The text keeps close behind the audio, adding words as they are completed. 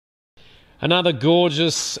Another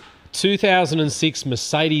gorgeous 2006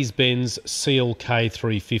 Mercedes-Benz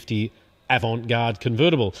CLK350 Avantgarde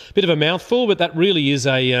convertible. Bit of a mouthful, but that really is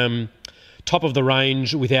a top of the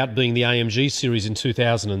range without being the AMG series in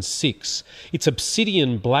 2006. It's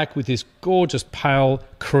obsidian black with this gorgeous pale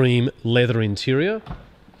cream leather interior.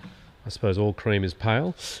 I suppose all cream is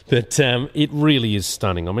pale, but it really is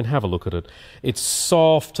stunning. I mean, have a look at it. It's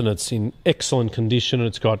soft and it's in excellent condition, and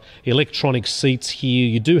it's got electronic seats here.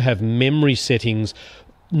 You do have memory settings,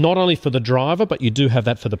 not only for the driver, but you do have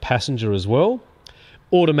that for the passenger as well.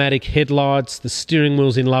 Automatic headlights, the steering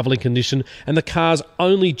wheel's in lovely condition, and the car's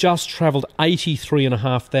only just travelled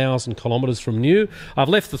 83,500 kilometres from new. I've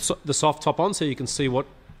left the soft top on so you can see what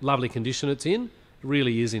lovely condition it's in. It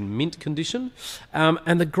really is in mint condition.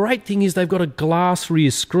 And the great thing is they've got a glass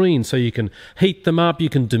rear screen, so you can heat them up, you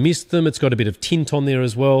can demist them. It's got a bit of tint on there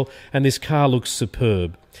as well, and this car looks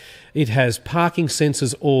superb. It has parking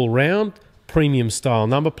sensors all round, premium style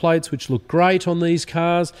number plates which look great on these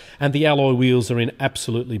cars, and the alloy wheels are in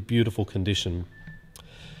absolutely beautiful condition.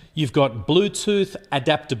 You've got Bluetooth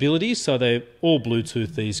adaptability, so they're all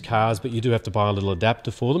Bluetooth, these cars, but you do have to buy a little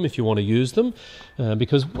adapter for them if you want to use them.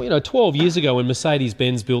 Because, 12 years ago when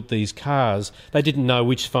Mercedes-Benz built these cars, they didn't know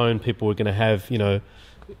which phone people were going to have,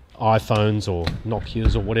 iPhones or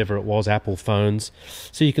Nokias or whatever it was, Apple phones.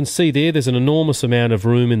 So you can see there's an enormous amount of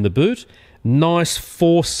room in the boot. Nice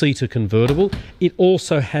four-seater convertible. It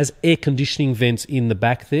also has air conditioning vents in the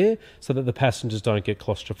back there so that the passengers don't get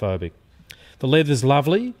claustrophobic. The leather's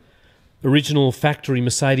lovely. Original factory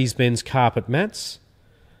Mercedes-Benz carpet mats.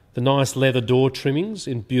 The nice leather door trimmings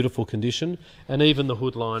in beautiful condition. And even the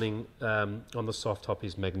hood lining on the soft top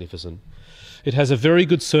is magnificent. It has a very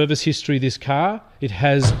good service history, this car. It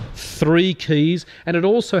has 3 keys, and it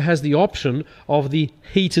also has the option of the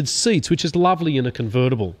heated seats, which is lovely in a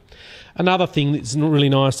convertible. Another thing that's really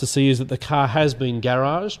nice to see is that the car has been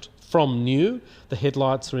garaged from new. The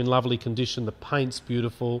headlights are in lovely condition, the paint's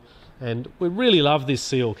beautiful, and we really love this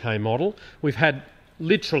CLK model. We've had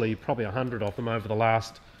literally probably 100 of them over the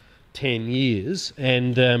last 10 years,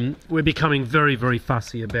 and we're becoming very, very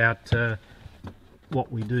fussy about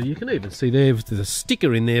what we do. You can even see there's a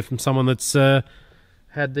sticker in there from someone that's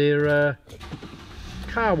had their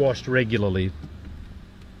car washed regularly.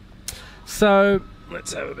 So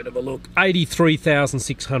let's have a bit of a look.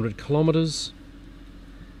 83,600 kilometres.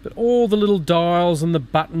 But all the little dials and the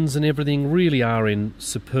buttons and everything really are in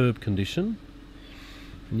superb condition.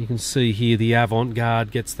 And you can see here the Avantgarde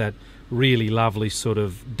gets that really lovely sort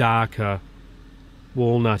of darker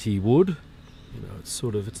walnutty wood.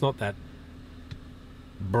 It's not that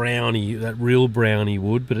browny, that real browny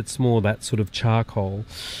wood, but it's more that sort of charcoal.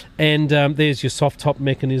 And there's your soft top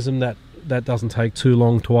mechanism that doesn't take too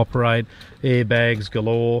long to operate. Airbags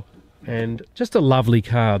galore, and just a lovely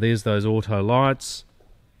car. There's those auto lights.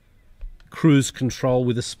 Cruise control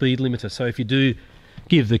with a speed limiter, so if you do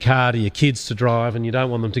give the car to your kids to drive and you don't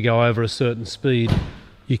want them to go over a certain speed,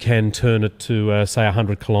 you can turn it to say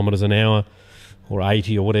 100 kilometres an hour or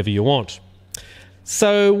 80 or whatever you want.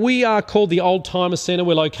 So we are called the Oldtimer Centre.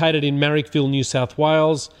 We're located in Marrickville, New South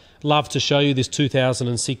Wales. Love to show you this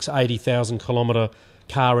 2006 80,000 kilometre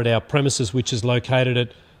car at our premises, which is located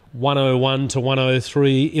at 101 to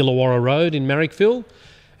 103 Illawarra Road in Marrickville.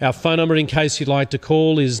 Our phone number, in case you'd like to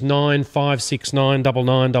call, is 9569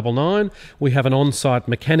 9999. We have an on-site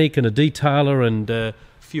mechanic and a detailer and a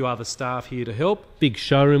few other staff here to help. Big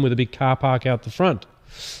showroom with a big car park out the front.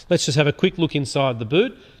 Let's just have a quick look inside the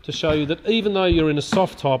boot to show you that even though you're in a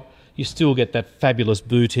soft top, you still get that fabulous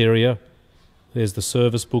boot area. There's the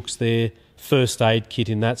service books there, first aid kit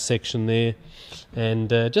in that section there. And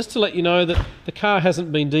just to let you know that the car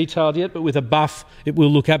hasn't been detailed yet, but with a buff, it will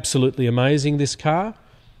look absolutely amazing, this car.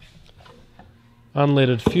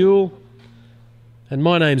 Unleaded fuel. And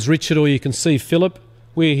my name's Richard, or you can see Philip.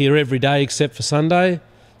 We're here every day except for Sunday.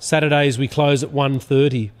 Saturdays we close at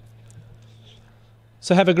 1:30.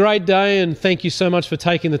 So have a great day, and thank you so much for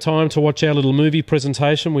taking the time to watch our little movie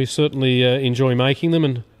presentation. We certainly enjoy making them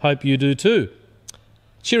and hope you do too.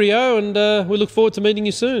 Cheerio, and we look forward to meeting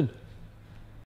you soon.